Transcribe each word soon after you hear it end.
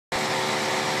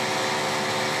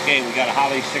Okay, we got a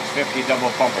Holley 650 double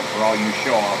pumper for all you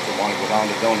show-offs that want to go down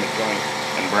to donut joint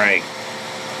and brag.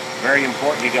 Very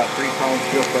important, you got 3 pounds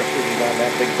fuel pressure, you got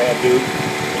that big bad dude,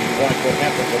 and you watch what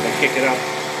happens when they kick it up.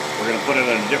 We're going to put it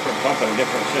in a different pump and a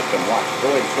different system. Watch,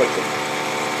 go ahead and switch it.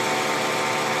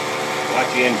 Watch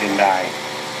the engine die.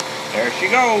 There she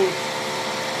goes.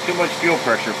 Too much fuel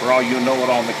pressure for all you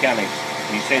know-it-all mechanics.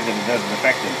 You say that it doesn't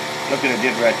affect them. Look what it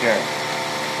did right there.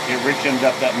 It richened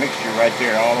up that mixture right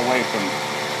there all the way from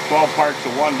 12 parts to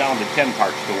 1 down to 10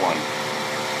 parts to 1.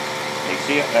 You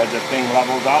see it as the thing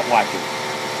levels out, watch it.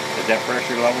 As that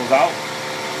pressure levels out,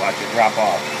 watch it drop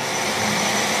off.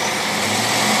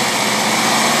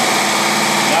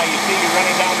 Now you see you're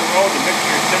running down the road, the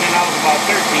mixture is sending out about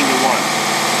 13 to 1.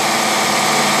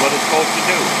 That's what it's supposed to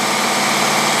do.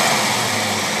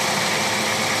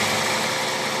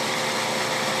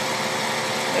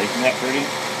 Isn't that pretty?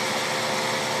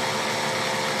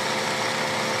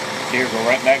 Here, go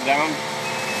right back down.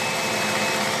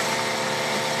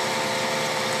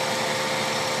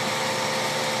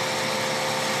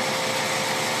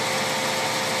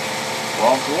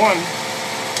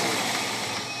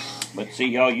 But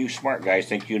see, all you smart guys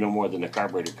think you know more than the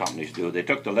carburetor companies do. They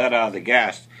took the lead out of the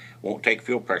gas, won't take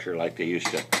fuel pressure like they used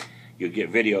to. You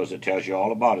get videos that tells you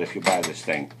all about it if you buy this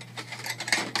thing.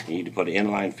 You need to put an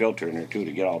inline filter in there too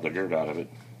to get all the dirt out of it.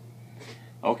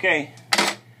 Okay.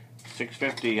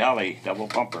 650 Holley double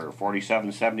pumper,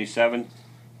 4777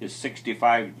 is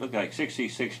 65, look like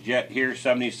 66 jet here,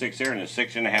 76 there, and a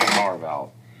 6.5 power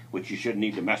valve, which you shouldn't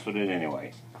need to mess with it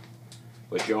anyway.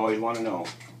 But you always want to know.